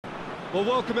Well,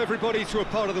 welcome everybody to a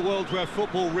part of the world where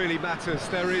football really matters.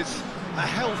 There is a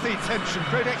healthy tension,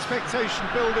 great expectation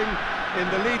building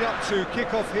in the lead-up to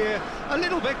kick-off here. A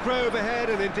little bit grey overhead,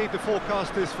 and indeed the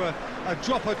forecast is for a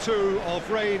drop or two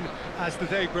of rain as the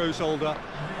day grows older.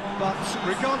 But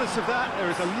regardless of that,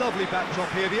 there is a lovely backdrop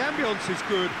here. The ambience is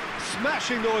good,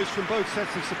 smashing noise from both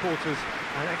sets of supporters,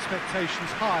 and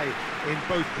expectations high in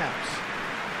both camps.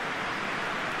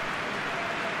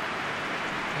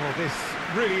 Well, this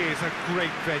really is a great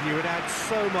venue. It adds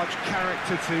so much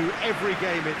character to every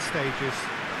game it stages.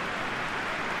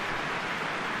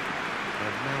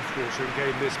 A mouth-watering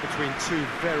game this between two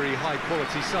very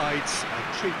high-quality sides.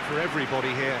 A treat for everybody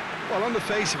here. Well, on the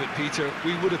face of it, Peter,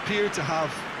 we would appear to have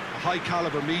a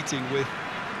high-caliber meeting with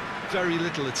very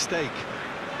little at stake.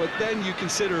 But then you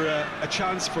consider a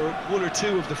chance for one or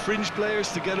two of the fringe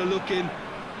players to get a look in,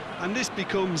 and this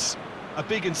becomes a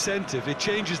big incentive. It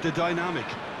changes the dynamic.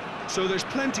 So there's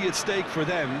plenty at stake for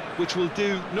them, which will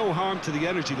do no harm to the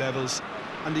energy levels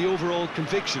and the overall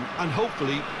conviction, and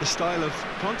hopefully the style of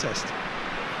contest.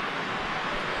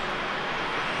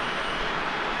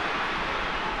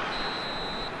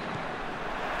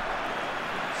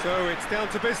 So it's down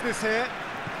to business here.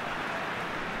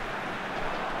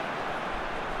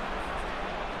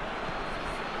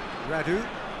 Radu.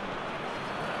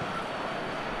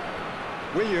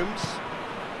 Williams.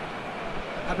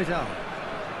 Abidal.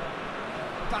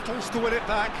 Battles to win it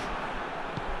back.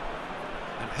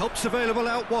 And help's available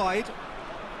out wide.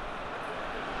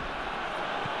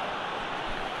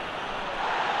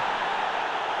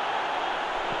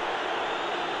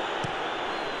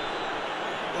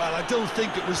 Well, I don't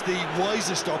think it was the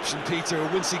wisest option, Peter,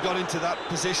 once he got into that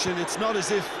position. It's not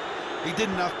as if he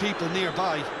didn't have people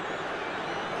nearby.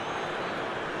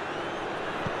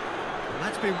 And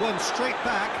that's been won straight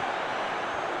back.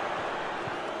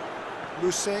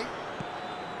 Mousset.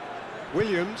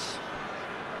 Williams.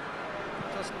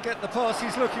 Doesn't get the pass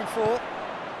he's looking for.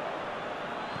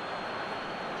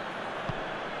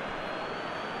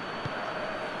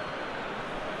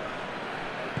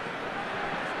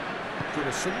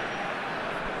 Goodison.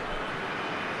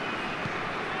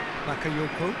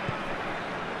 Bakayoko.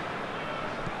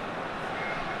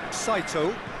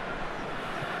 Saito.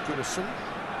 Goodison.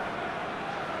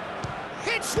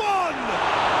 Hits one!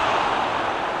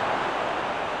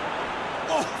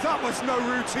 Oh, that was no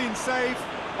routine save.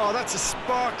 Oh, that's a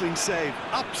sparkling save.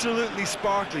 Absolutely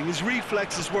sparkling. His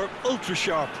reflexes were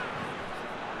ultra-sharp.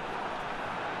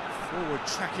 Forward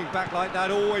tracking back like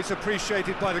that, always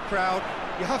appreciated by the crowd.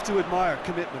 You have to admire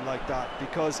commitment like that,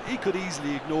 because he could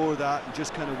easily ignore that and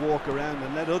just kind of walk around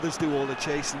and let others do all the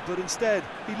chasing, but instead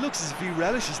he looks as if he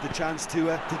relishes the chance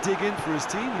to dig in for his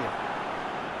team here.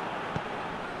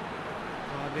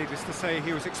 Needless to say,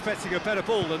 he was expecting a better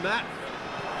ball than that.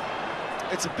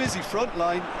 It's a busy front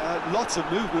line, lots of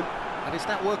movement. And is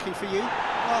that working for you?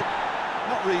 Well,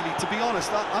 not really. To be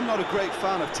honest, I'm not a great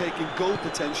fan of taking goal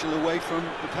potential away from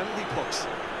the penalty box.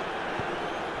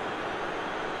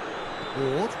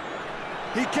 Ward.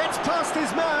 He gets past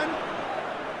his man.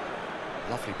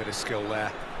 Lovely bit of skill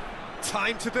there.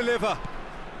 Time to deliver.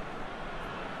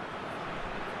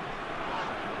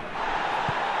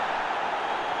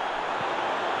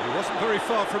 He wasn't very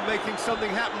far from making something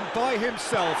happen by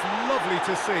himself. Lovely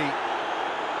to see.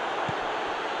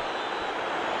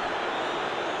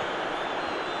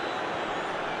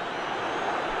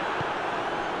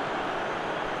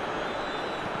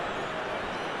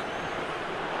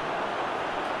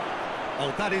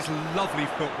 Oh, that is lovely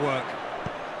footwork.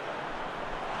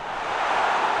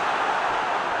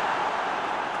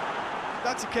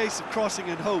 That's a case of crossing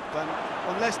and hope, and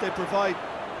unless they provide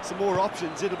some more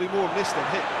options, it'll be more missed than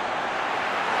hit.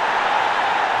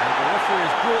 And the referee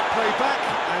has brought play back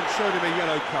and shown him a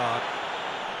yellow card.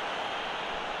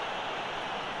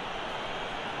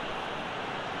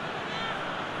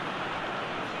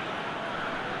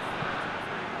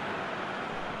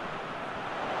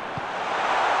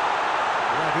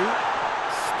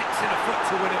 Sticks in a foot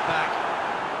to win it back.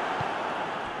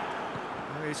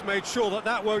 And he's made sure that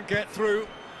that won't get through.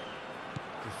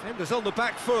 Defenders on the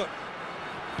back foot.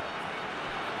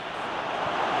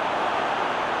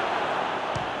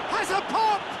 Has a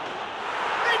pop!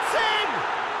 It's in!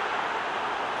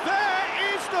 There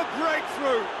is the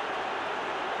breakthrough!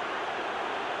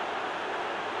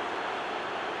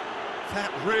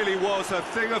 That really was a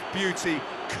thing of beauty,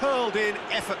 curled in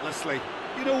effortlessly.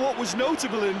 You know what was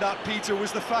notable in that, Peter,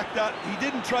 was the fact that he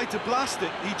didn't try to blast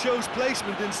it. He chose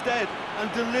placement instead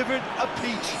and delivered a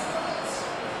peach.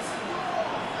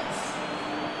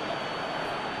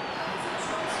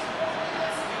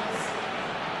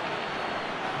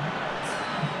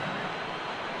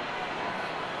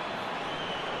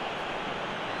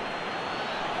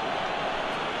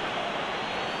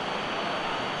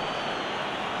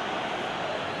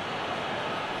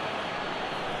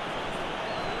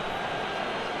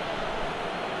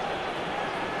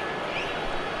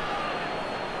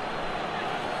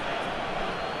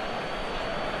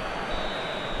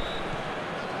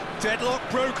 Deadlock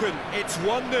broken, it's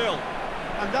 1-0.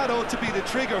 And that ought to be the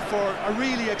trigger for a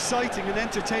really exciting and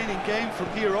entertaining game from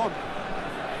here on.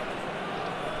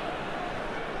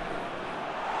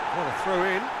 What a throw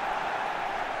in.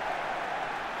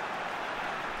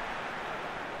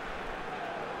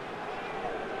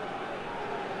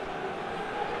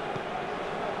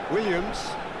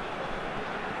 Williams.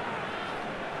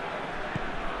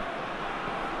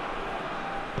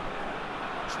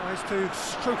 Tries to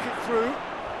stroke it through.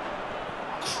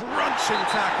 Crunching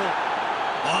tackle.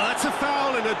 Oh, that's a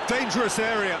foul in a dangerous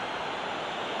area.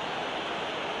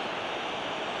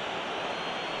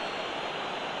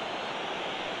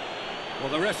 Well,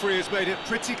 the referee has made it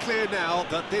pretty clear now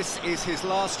that this is his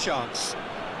last chance.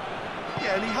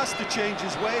 Yeah, and he has to change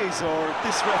his ways, or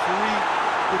this referee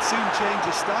would soon change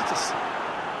his status.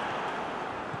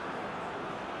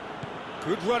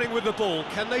 Good running with the ball.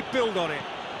 Can they build on it?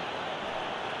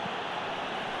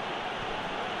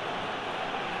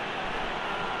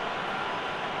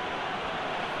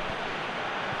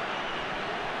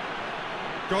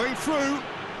 Going through.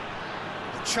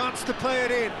 A chance to play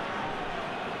it in.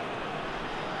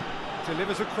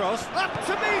 Delivers across. Up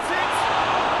to meet it!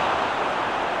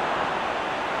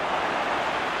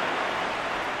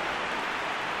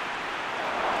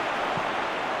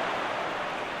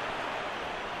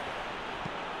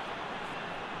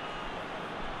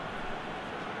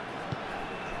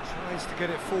 Tries to get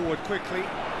it forward quickly.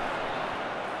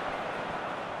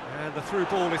 And the through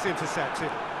ball is intercepted.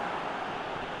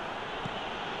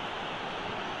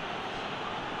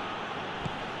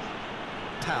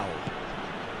 Towel.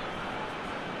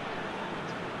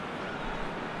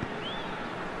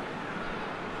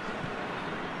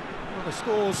 Well, the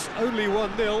score's only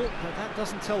 1-0, but that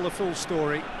doesn't tell the full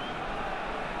story.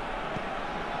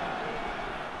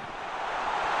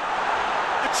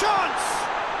 A chance!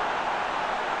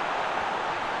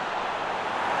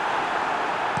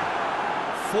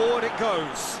 Forward it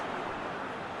goes.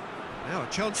 Now a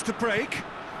chance to break.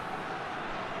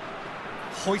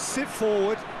 Hoists it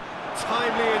forward.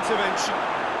 Timely intervention.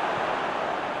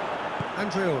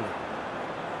 Andreola.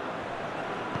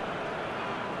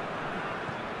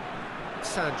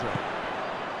 Sandro.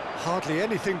 Hardly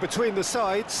anything between the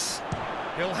sides.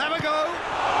 He'll have a go.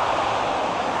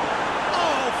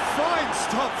 Oh, fine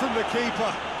stop from the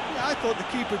keeper. Yeah, I thought the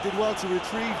keeper did well to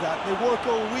retrieve that. They work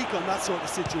all week on that sort of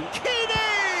situation.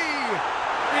 Keeney!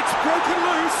 It's broken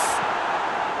loose.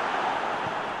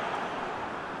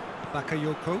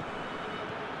 Bakayoko.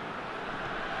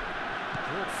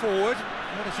 Brought forward.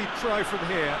 What does he try from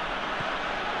here?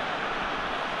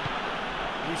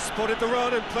 He spotted the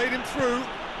run and played him through.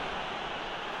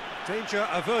 Danger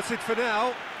averted for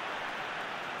now.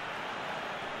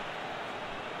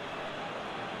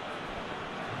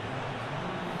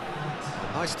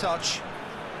 Nice touch.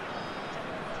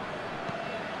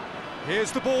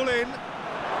 Here's the ball in.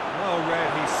 Well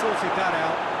read, he sorted that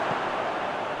out.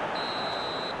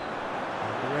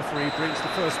 And the referee brings the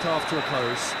first half to a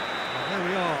close. And there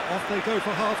we are, off they go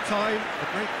for half-time. The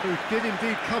breakthrough did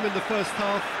indeed come in the first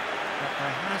half, but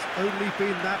there has only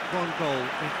been that one goal.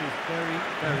 It is very,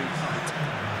 very tight.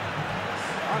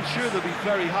 I'm sure they'll be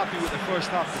very happy with the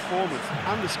first half performance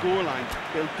and the scoreline.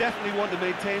 They'll definitely want to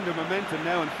maintain their momentum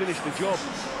now and finish the job.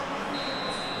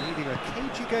 Leading a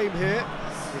cagey game here.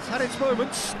 It's had its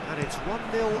moments, and it's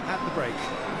 1-0 at the break.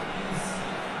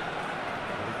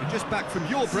 And if you're just back from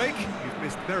your break, you've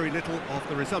missed very little of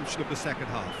the resumption of the second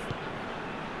half.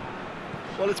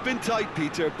 Well, it's been tight,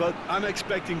 Peter, but I'm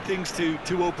expecting things to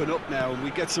open up now and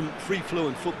we get some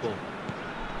free-flowing football.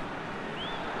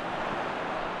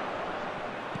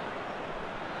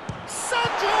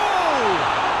 Sandro!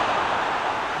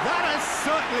 That has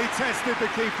certainly tested the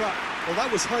keeper. Well,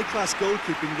 that was high-class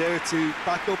goalkeeping there to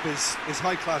back up his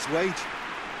high-class wage.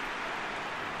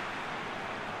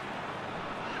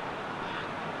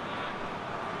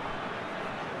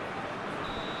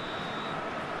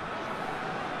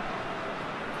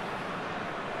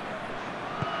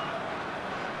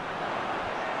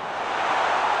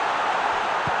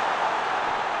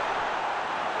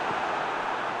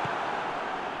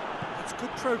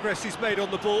 Good progress he's made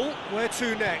on the ball. Where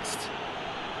to next?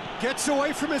 Gets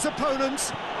away from his opponent.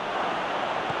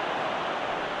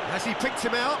 Has he picked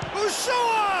him out?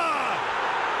 Ushua!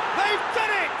 They've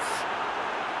done it!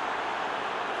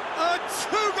 A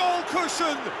two-goal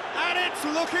cushion, and it's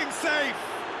looking safe.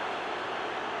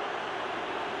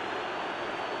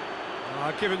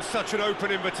 Given such an open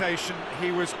invitation,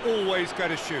 he was always going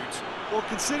to shoot. Well,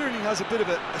 considering he has a bit of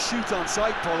a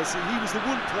shoot-on-sight policy, he was the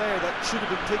one player that should have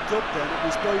been picked up then. It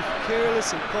was both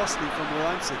careless and costly from where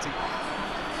I'm sitting.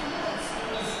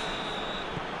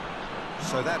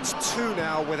 So that's two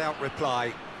now without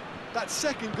reply. That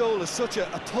second goal has such a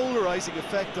polarising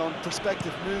effect on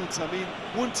prospective moods. I mean,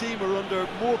 one team are under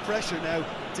more pressure now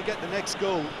to get the next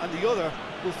goal, and the other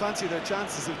will fancy their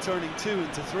chances of turning 2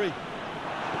 into 3.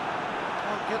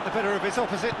 Can't get the better of his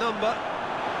opposite number.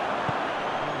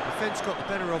 Well, the defence got the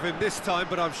better of him this time,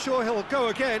 but I'm sure he'll go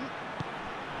again.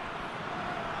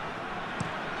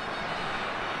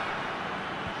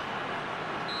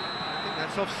 I think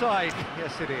that's offside.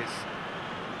 Yes, it is.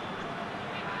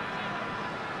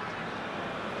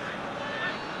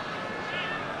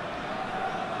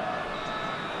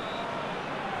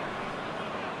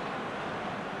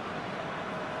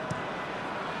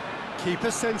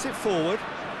 Keeper sends it forward.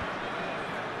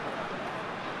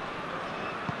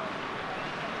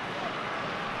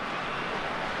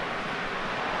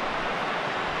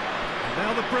 And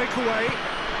now the breakaway.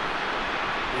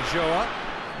 Joa.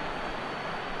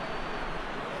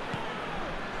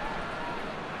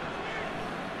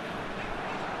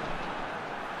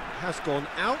 Has gone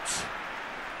out.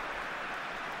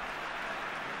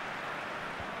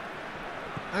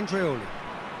 Andreoli.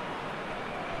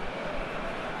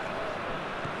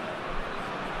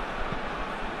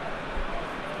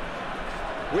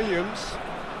 Williams.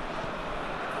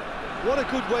 What a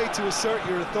good way to assert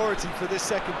your authority for this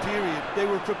second period. They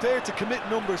were prepared to commit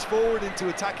numbers forward into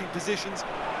attacking positions,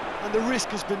 and the risk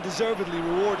has been deservedly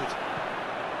rewarded.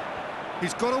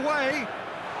 He's got away.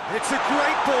 It's a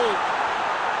great ball.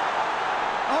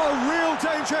 Oh, real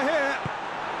danger here.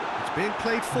 It's being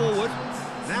played forward.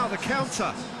 Now the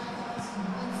counter.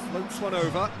 Floats one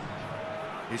over.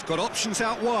 He's got options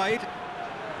out wide.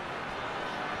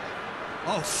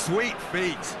 Oh, sweet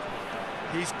feet.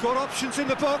 He's got options in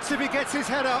the box if he gets his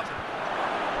head up.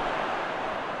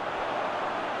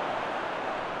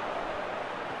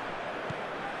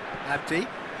 Abdi.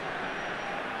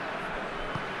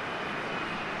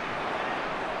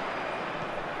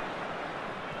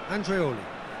 Andreoli.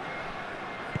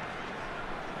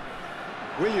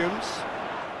 Williams.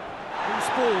 Who's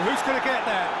ball? Who's going to get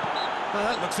that? Oh,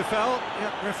 that looks a foul.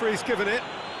 Yep, referee's given it.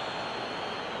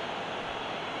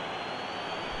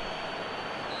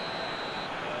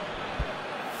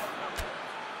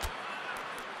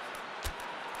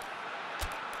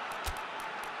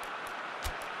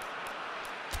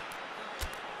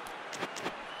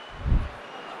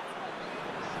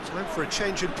 Time for a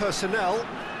change in personnel.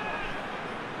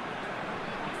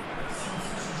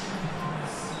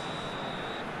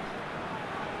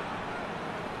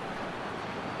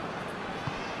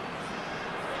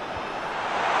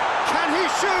 Can he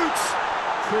shoot?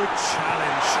 Good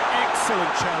challenge,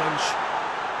 excellent challenge.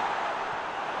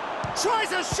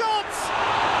 Tries a shot!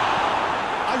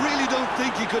 I really don't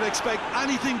think you could expect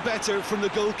anything better from the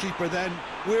goalkeeper then.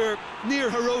 We're near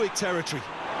heroic territory.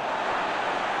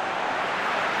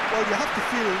 Well, you have to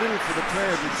feel a little for the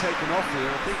player being taken off here.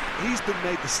 I think he's been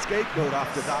made the scapegoat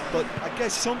after that, but I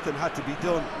guess something had to be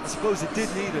done. I suppose it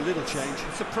did need a little change.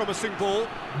 It's a promising ball.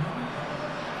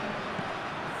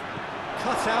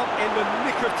 Cut out in the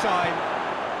nick of time.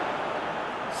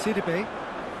 Sandip.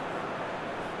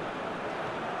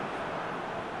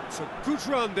 It's a good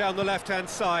run down the left-hand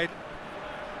side.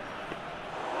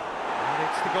 And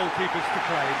it's the goalkeepers to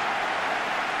claim.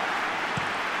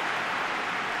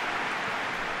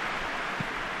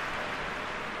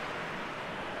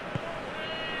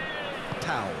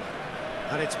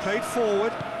 And it's played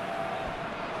forward.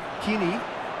 Kini.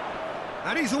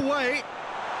 And he's away.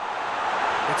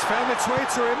 It's found its way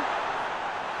to him.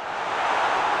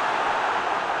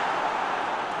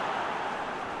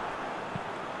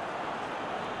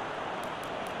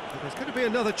 But there's going to be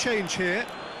another change here.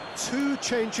 Two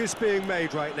changes being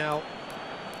made right now.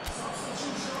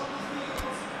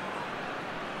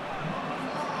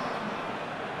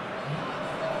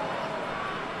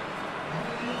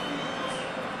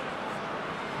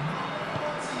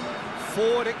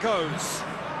 Forward it goes.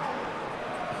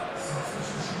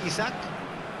 Isak.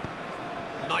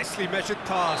 Nicely measured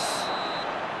pass.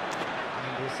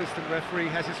 And the assistant referee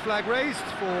has his flag raised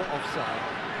for offside.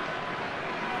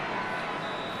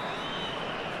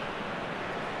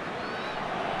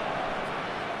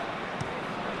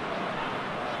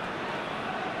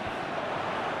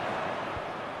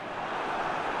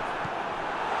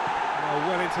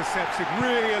 Well intercepted,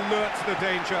 really alert to the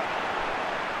danger.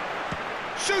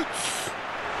 Shoots!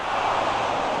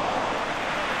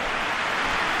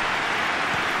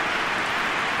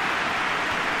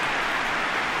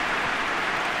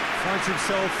 Finds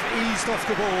himself eased off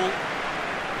the ball.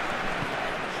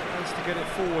 Tries to get it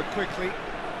forward quickly.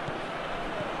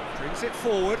 Brings it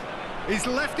forward. He's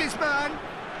left his man.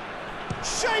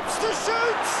 Shapes to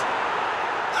shoot!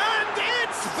 And it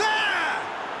It's there!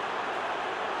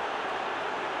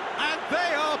 And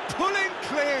they are pulling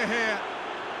clear here.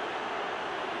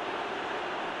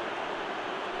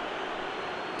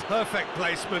 Perfect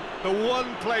placement, the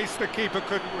one place the keeper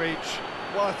couldn't reach.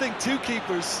 Well, I think two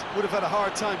keepers would have had a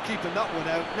hard time keeping that one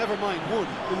out, never mind one.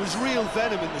 There was real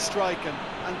venom in the strike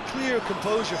and clear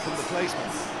composure from the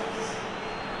placement.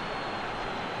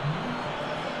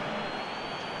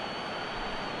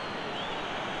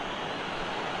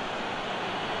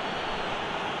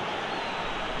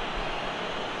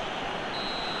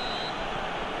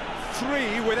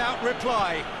 Three without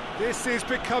reply. This is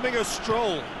becoming a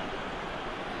stroll.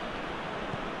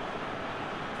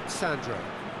 Sandro.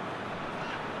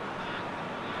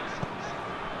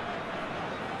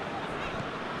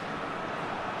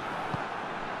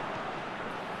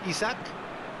 Isaac.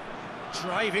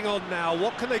 Driving on now,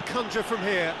 what can they conjure from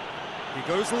here? He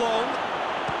goes long.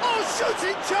 Oh,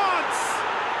 shooting chance!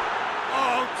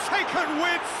 Oh, taken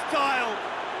with style!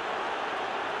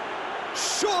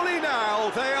 Surely now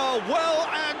they are well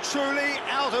and truly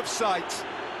out of sight.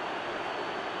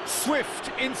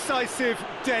 Swift, incisive,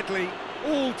 deadly,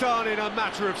 all done in a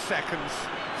matter of seconds.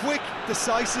 Quick,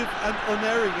 decisive and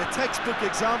unerring, a textbook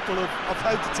example of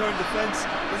how to turn defence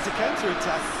into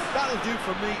counter-attack. That'll do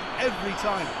for me every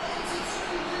time.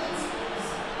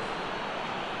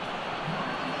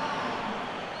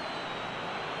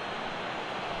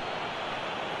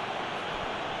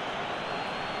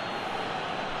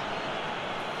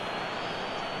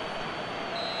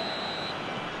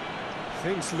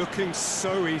 Things looking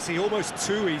so easy, almost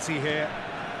too easy here.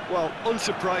 Well,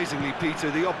 unsurprisingly,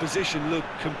 Peter, the opposition look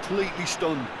completely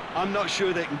stunned. I'm not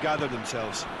sure they can gather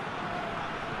themselves.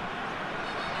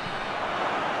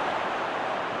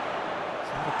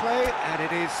 Out of play, and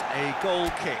it is a goal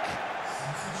kick.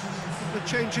 The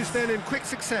changes then in quick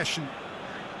succession.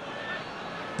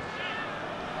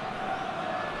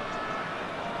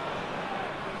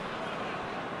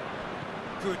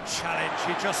 Good challenge,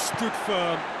 he just stood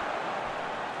firm.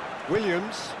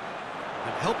 Williams,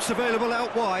 and help's available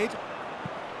out wide.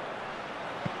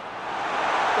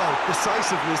 Well,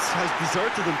 decisiveness has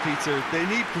deserted them, Peter. They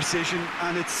need precision,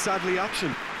 and it's sadly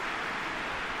absent.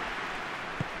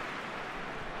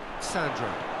 Sandro.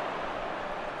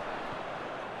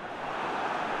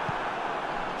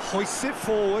 Hoists it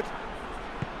forward.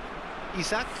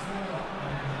 Isaac.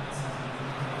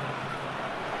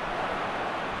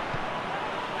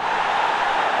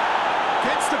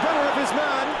 Gets the better of his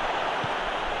man.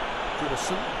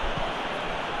 Dawson.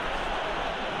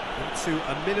 Into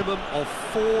a minimum of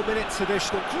 4 minutes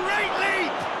additional. Great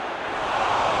leap!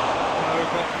 No,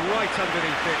 got right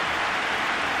underneath it.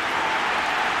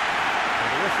 And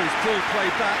the referee's pulled play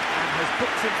back and has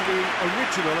booked him for the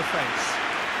original offence.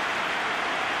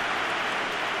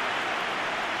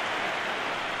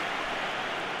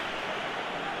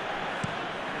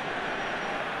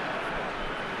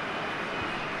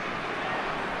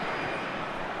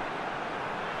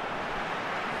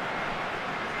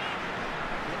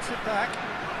 It back.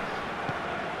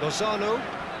 Lozano.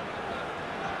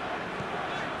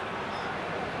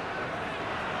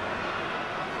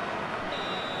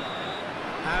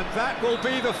 And that will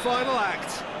be the final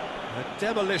act. A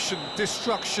demolition,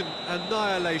 destruction,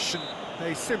 annihilation.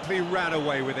 They simply ran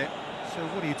away with it. So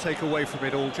what do you take away from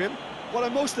it all, Jim? What I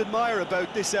most admire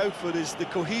about this outfit is the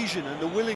cohesion and the willingness